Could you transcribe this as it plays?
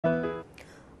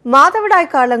மாதவிடாய்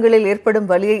காலங்களில் ஏற்படும்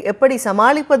வலியை எப்படி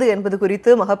சமாளிப்பது என்பது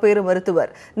குறித்து மகப்பேறு மருத்துவர்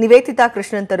நிவேதிதா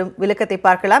கிருஷ்ணன் தரும் விளக்கத்தை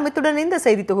பார்க்கலாம். இத்துடன் இந்த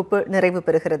செய்தி தொகுப்பு நிறைவு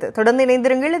பெறுகிறது. தொடர்ந்து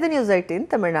இணைந்திருங்கள். இது நியூஸ் 18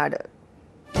 தமிழ்நாடு.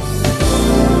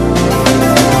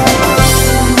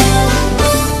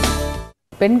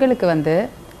 பெண்களுக்கு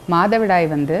மாதவிடாய்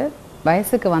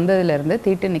வயசுக்கு வந்ததிலிருந்து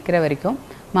தீட்டு நிற்கிற வரைக்கும்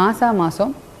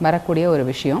மாதம் வரக்கூடிய ஒரு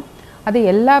விஷயம். அது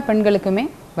எல்லா பெண்களுக்குமே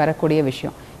வரக்கூடிய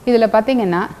விஷயம். இதில்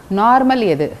பார்த்திங்கன்னா நார்மல்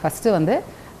எது ஃபஸ்ட்டு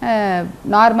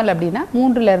நார்மல் அப்படின்னா 3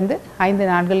 to 5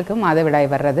 நாட்களுக்கு மாதவிடாய்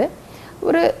வர்றது.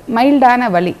 ஒரு மைல்டான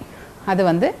வலி, அது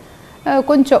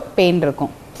கொஞ்சம் பெயின்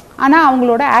இருக்கும். ஆனால்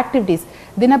அவங்களோட ஆக்டிவிட்டீஸ்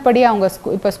தினப்படி அவங்க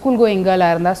இப்போ ஸ்கூல் கோயிங்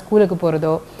கேர்ளாக இருந்தால் ஸ்கூலுக்கு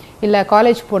போகிறதோ, இல்லை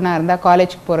காலேஜ் பொண்ணாக இருந்தால்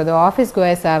காலேஜுக்கு போகிறதோ, ஆஃபீஸ்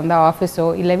கோயர்ஸாக இருந்தால் ஆஃபீஸோ,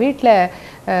 இல்லை வீட்டில்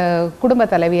குடும்ப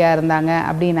தலைவியாக இருந்தாங்க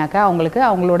அப்படின்னாக்கா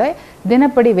அவங்களோட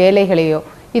தினப்படி வேலைகளையோ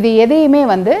இது எதையுமே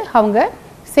அவங்க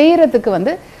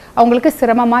செய்கிறதுக்கு அவங்களுக்கு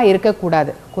சிரமமாக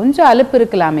இருக்கக்கூடாது. கொஞ்சம் அலுப்பு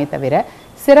இருக்கலாமே தவிர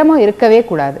சிரமம் இருக்கவே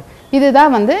கூடாது.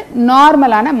 இதுதான்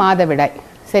நார்மலான மாதவிடாய்.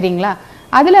 சரிங்களா?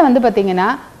 அதில் பார்த்திங்கன்னா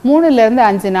 3 to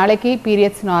 5 நாளைக்கு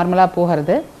பீரியட்ஸ் நார்மலாக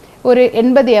போகிறது. ஒரு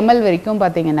 80 ml வரைக்கும்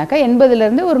பார்த்திங்கனாக்கா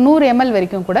 80 ஒரு 100 ml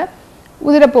வரைக்கும் கூட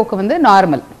உதிரப்போக்கு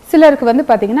நார்மல். சிலருக்கு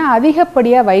பார்த்திங்கன்னா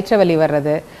அதிகப்படியாக வயிற்று வலி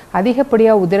வர்றது,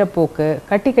 அதிகப்படியாக உதிரப்போக்கு,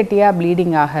 கட்டி கட்டியாக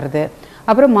ப்ளீடிங் ஆகிறது,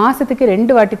 அப்புறம் மாதத்துக்கு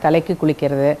 2 வாட்டி தலைக்கு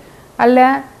குளிக்கிறது, அல்ல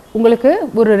உங்களுக்கு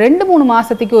ஒரு 2-3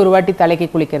 மாதத்துக்கு ஒரு வாட்டி தலைக்கு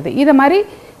குளிக்கிறது. இதை மாதிரி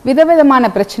விதவிதமான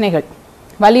பிரச்சனைகள்,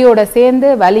 வலியோட சேர்ந்து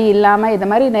வலி இல்லாமல், இது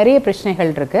மாதிரி நிறைய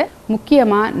பிரச்சனைகள் இருக்குது.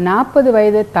 முக்கியமாக 40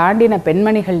 வயது தாண்டின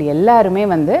பெண்மணிகள் எல்லாருமே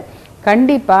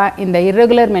கண்டிப்பாக இந்த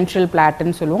இர்ரெகுலர் மென்ஸ்ட்ரல்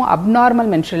பேட்டர்ன் சொல்லுவோம், அப்நார்மல்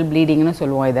மென்ஸ்ட்ரல் ப்ளீடிங்னு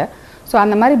சொல்லுவோம் இதை. ஸோ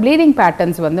அந்த மாதிரி ப்ளீடிங்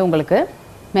பேட்டர்ன்ஸ் உங்களுக்கு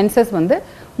மென்சஸ்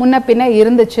முன்ன பின்ன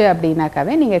இருந்துச்சு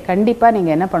அப்படின்னாக்காவே நீங்கள் கண்டிப்பாக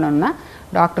நீங்கள் என்ன பண்ணணும்னா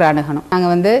டாக்டர் அணுகணும்.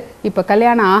 நாங்கள் இப்போ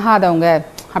கல்யாணம் ஆகாதவங்க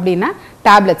அப்படின்னா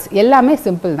டேப்லெட்ஸ் எல்லாமே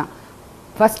சிம்பிள் தான்.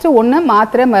 ஃபஸ்ட்டு ஒன்று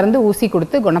மாத்திரை மருந்து ஊசி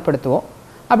கொடுத்து குணப்படுத்துவோம்.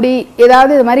 அப்படி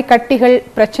ஏதாவது இது மாதிரி கட்டிகள்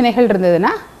பிரச்சனைகள்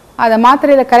இருந்ததுன்னா அதை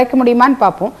மாத்திரையில் கரைக்க முடியுமான்னு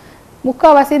பார்ப்போம்.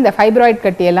 முக்கால்வாசி இந்த ஃபைப்ராய்ட்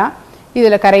கட்டியெல்லாம்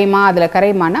இதில் கரையுமா அதில்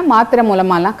கரையுமானா மாத்திரை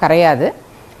மூலமாலாம் கரையாது.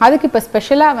 அதுக்கு இப்போ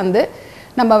ஸ்பெஷலாக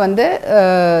நம்ம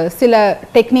சில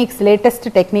டெக்னிக்ஸ், லேட்டஸ்ட்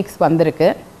டெக்னிக்ஸ் வந்திருக்கு.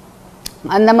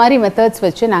 அந்த மாதிரி மெத்தட்ஸ்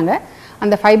வச்சு நாங்கள்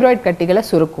அந்த ஃபைப்ராய்ட் கட்டிகளை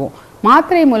சுருக்குவோம்.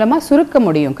 மாத்திரை மூலமாக சுருக்க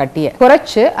முடியும். கட்டியை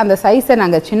குறைச்சி அந்த சைஸை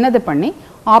நாங்கள் சின்னது பண்ணி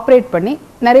ஆப்ரேட் பண்ணி,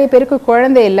 நிறைய பேருக்கு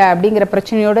குழந்தை இல்லை அப்படிங்கிற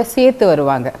பிரச்சனையோடு சேர்த்து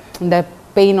வருவாங்க. இந்த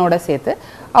பெயினோட சேர்த்து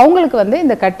அவங்களுக்கு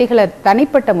இந்த கட்டிகளை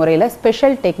தனிப்பட்ட முறையில்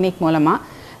ஸ்பெஷல் டெக்னிக் மூலமாக,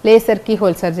 லேசர்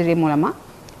கீஹோல் சர்ஜரி மூலமாக,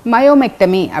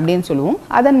 மயோமெக்டமி அப்படின்னு சொல்லுவோம்,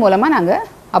 அதன் மூலமாக நாங்கள்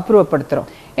அப்ரூவப்படுத்துகிறோம்.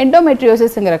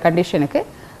 எண்டோமெட்ரியோசிஸ்ங்கிற கண்டிஷனுக்கு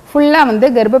ஃபுல்லாக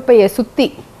கர்ப்பப்பையை சுற்றி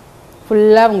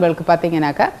ஃபுல்லாக உங்களுக்கு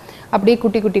பார்த்தீங்கன்னாக்கா அப்படியே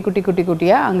குட்டி குட்டி குட்டி குட்டி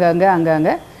குட்டியாக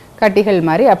அங்கங்கே கட்டிகள்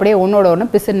மாதிரி அப்படியே ஒன்றோட ஒன்று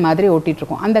பிசின் மாதிரி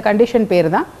ஓட்டிகிட்ருக்கோம். அந்த கண்டிஷன் பேர்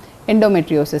தான்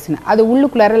எண்டோமெட்ரியோசிஸ்னு. அது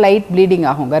உள்ளுக்குள்ளார லைட் ப்ளீடிங்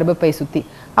ஆகும் கர்ப்பப்பை சுற்றி.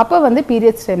 அப்போ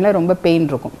பீரியட்ஸ் டைமில் ரொம்ப பெயின்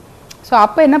இருக்கும். ஸோ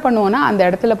அப்போ என்ன பண்ணுவோன்னா அந்த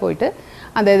இடத்துல போயிட்டு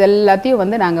அந்த இது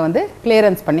எல்லாத்தையும் நாங்கள்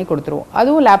கிளியரன்ஸ் பண்ணி கொடுத்துருவோம்.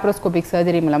 அதுவும் லேப்ரோஸ்கோபிக்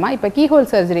சர்ஜரி மூலமாக. இப்போ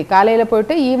கீஹோல் சர்ஜரி காலையில்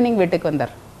போயிட்டு ஈவினிங் வீட்டுக்கு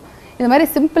வந்துடுறோம். இது மாதிரி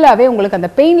சிம்பிளாகவே உங்களுக்கு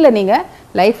அந்த பெயினில் நீங்கள்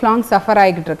லைஃப் லாங் சஃபர்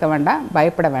ஆகிக்கிட்டு இருக்க வேண்டாம்,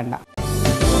 பயப்பட வேண்டாம்.